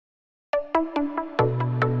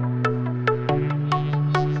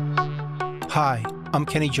Hi, I'm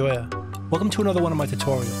Kenny Joya. Welcome to another one of my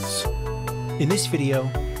tutorials. In this video,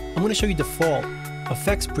 I'm going to show you default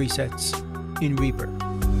effects presets in Reaper.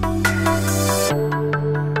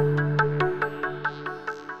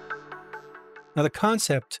 Now the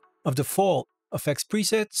concept of default effects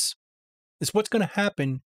presets is what's going to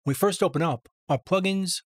happen when we first open up our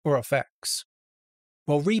plugins or effects.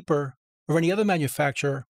 While Reaper or any other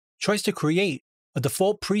manufacturer tries to create a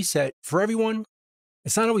default preset for everyone,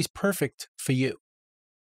 it's not always perfect for you.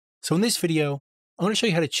 So in this video, I'm going to show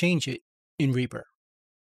you how to change it in Reaper.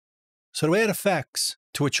 So to add effects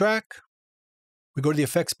to a track, we go to the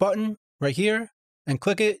effects button right here and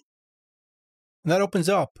click it, and that opens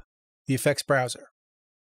up the effects browser.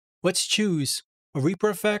 Let's choose a Reaper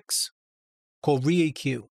effects called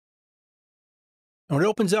REAPER. And when it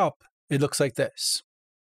opens up, it looks like this,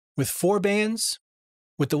 with 4 bands,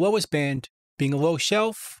 with the lowest band being a low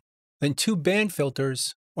shelf, then 2 band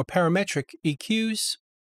filters or parametric EQs,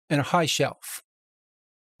 and a high shelf.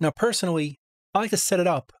 Now personally, I like to set it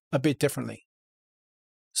up a bit differently.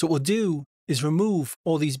 So what we'll do is remove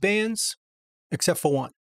all these bands except for one,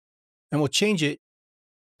 and we'll change it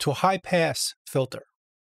to a high pass filter.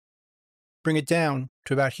 Bring it down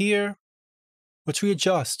to about here. Let's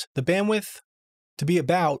readjust the bandwidth to be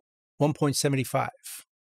about 1.75. And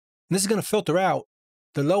this is going to filter out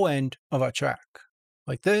the low end of our track,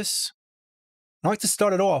 like this. I like to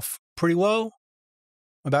start it off pretty low,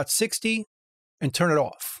 about 60, and turn it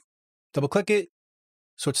off. Double click it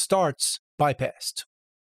so it starts bypassed.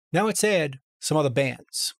 Now let's add some other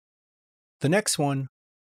bands. The next one,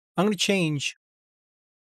 I'm going to change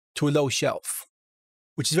to a low shelf,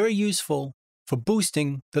 which is very useful for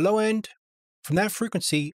boosting the low end from that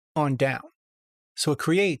frequency on down. So it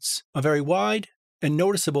creates a very wide and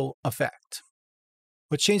noticeable effect.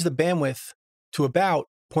 Let's change the bandwidth to about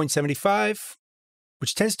 0.75,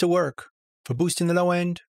 which tends to work for boosting the low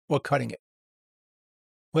end or cutting it.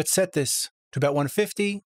 Let's set this to about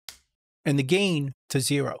 150 and the gain to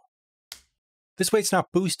 0. This way it's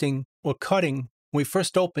not boosting or cutting when we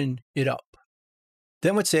first open it up.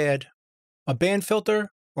 Then let's add a band filter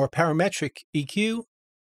or a parametric EQ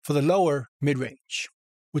for the lower mid-range,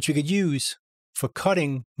 which we could use for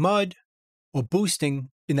cutting mud or boosting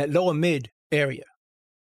in that lower mid area.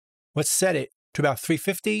 Let's set it to about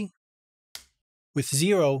 350 with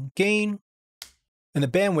 0 gain and the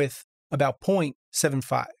bandwidth about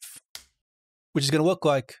 0.75, which is going to look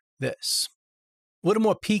like this. A little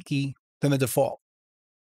more peaky than the default.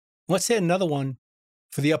 Let's add another one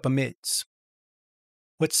for the upper mids.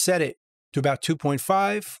 Let's set it to about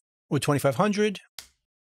 2.5 or 2500,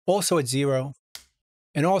 also at 0,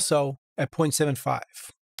 and also at 0.75.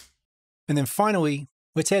 And then finally,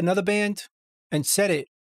 let's add another band and set it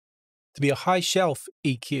to be a high shelf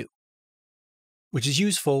EQ, which is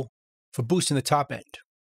useful for boosting the top end.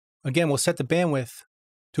 Again, we'll set the bandwidth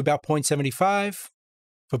to about 0.75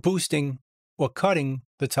 for boosting or cutting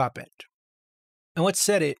the top end. And let's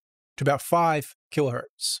set it to about 5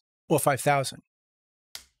 kilohertz or 5000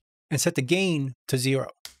 and set the gain to 0.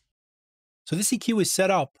 So this EQ is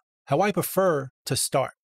set up how I prefer to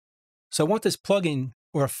start. So I want this plugin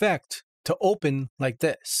or effect to open like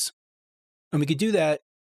this. And we could do that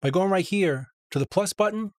by going right here to the plus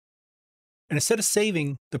button, and instead of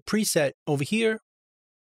saving the preset over here,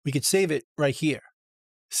 we could save it right here.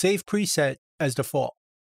 Save preset as default.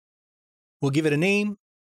 We'll give it a name,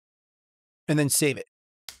 and then save it.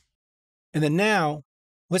 And then now,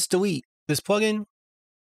 let's delete this plugin,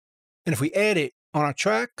 and if we add it on our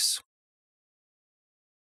tracks,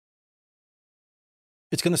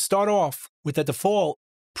 it's going to start off with the default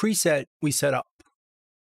preset we set up.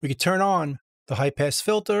 We could turn on the high pass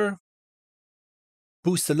filter,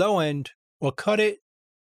 boost the low end or cut it,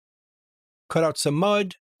 cut out some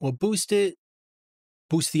mud or boost it,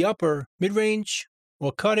 boost the upper mid-range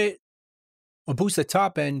or cut it, or boost the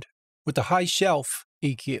top end with the high shelf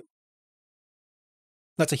EQ.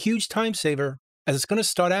 That's a huge time saver as it's going to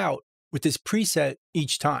start out with this preset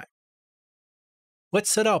each time. Let's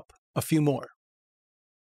set up a few more.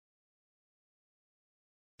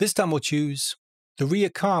 This time we'll choose the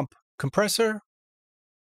REAPER compressor,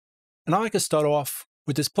 and I like to start off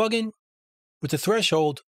with this plugin with the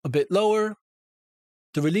threshold a bit lower,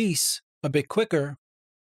 the release a bit quicker,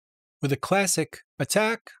 with a classic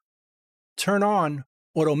attack, turn on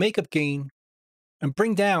auto makeup gain, and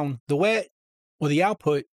bring down the wet or the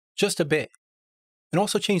output just a bit, and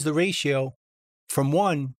also change the ratio from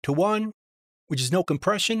 1 to 1, which is no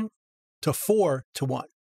compression, to 4 to 1.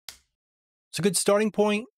 It's a good starting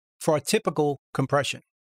point for our typical compression.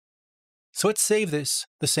 So let's save this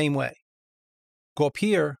the same way. Go up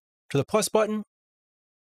here to the plus button,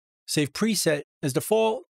 save preset as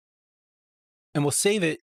default, and we'll save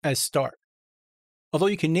it as start, although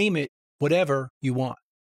you can name it whatever you want.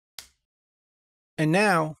 And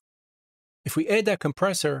now, if we add that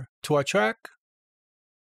compressor to our track,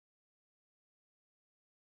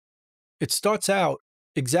 it starts out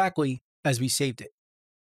exactly as we saved it,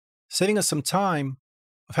 saving us some time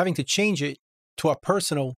of having to change it to our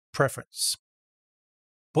personal preference.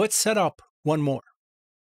 But let's set up one more.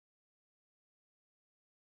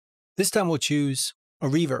 This time we'll choose a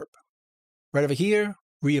reverb. Right over here,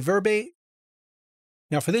 reverbate.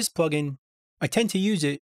 Now for this plugin, I tend to use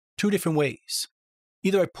it two different ways.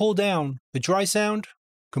 Either I pull down the dry sound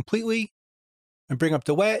completely and bring up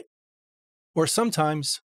the wet, or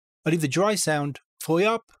sometimes I leave the dry sound fully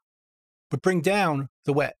up, but bring down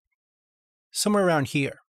the wet, somewhere around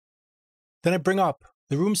here. Then I bring up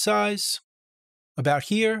the room size about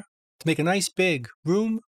here to make a nice big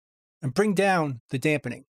room, and bring down the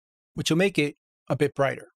dampening, which will make it a bit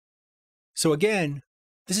brighter. So again,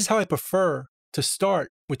 this is how I prefer to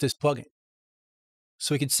start with this plugin.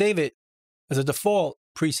 So we can save it as a default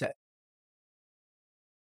preset.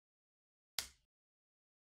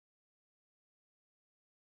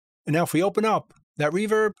 And now if we open up that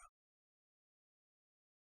reverb,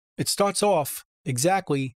 it starts off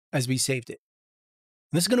exactly as we saved it.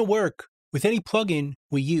 And this is going to work with any plugin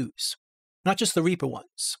we use, not just the Reaper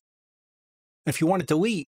ones. If you want to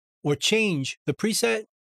delete or change the preset,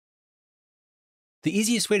 the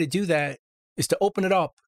easiest way to do that is to open it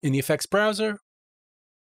up in the effects browser.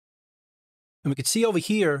 And we can see over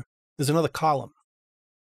here, there's another column,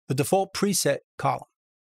 the default preset column,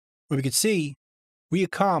 where we can see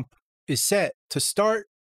Reacomp is set to start.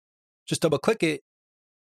 Just double click it,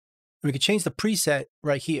 and we can change the preset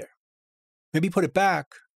right here. Maybe put it back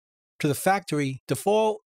to the factory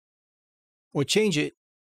default, or change it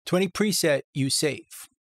to any preset you save.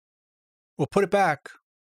 We'll put it back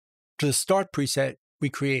to the start preset we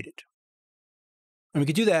created. And we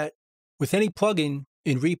can do that with any plugin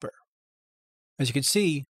in Reaper, as you can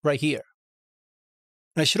see right here.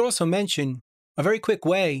 And I should also mention a very quick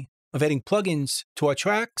way of adding plugins to our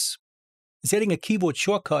tracks is adding a keyboard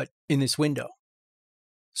shortcut in this window.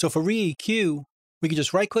 So for ReEQ, we can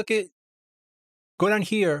just right-click it, go down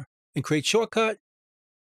here and create shortcut,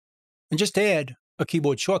 and just add a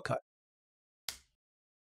keyboard shortcut.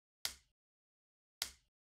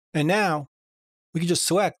 And now we can just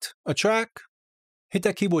select a track, hit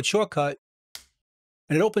that keyboard shortcut,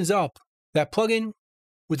 and it opens up that plugin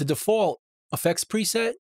with the default effects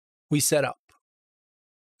preset we set up.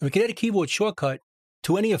 And we can add a keyboard shortcut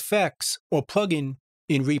to any effects or plugin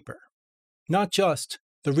in Reaper, not just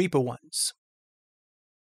the Reaper ones.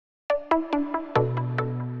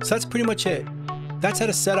 So that's pretty much it. That's how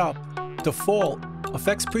to set up default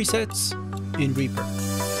effects presets in Reaper.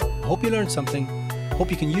 I hope you learned something. Hope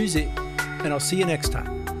you can use it, and I'll see you next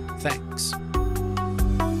time. Thanks.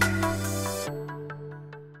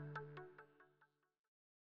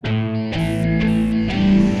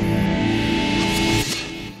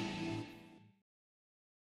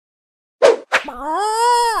 Bye.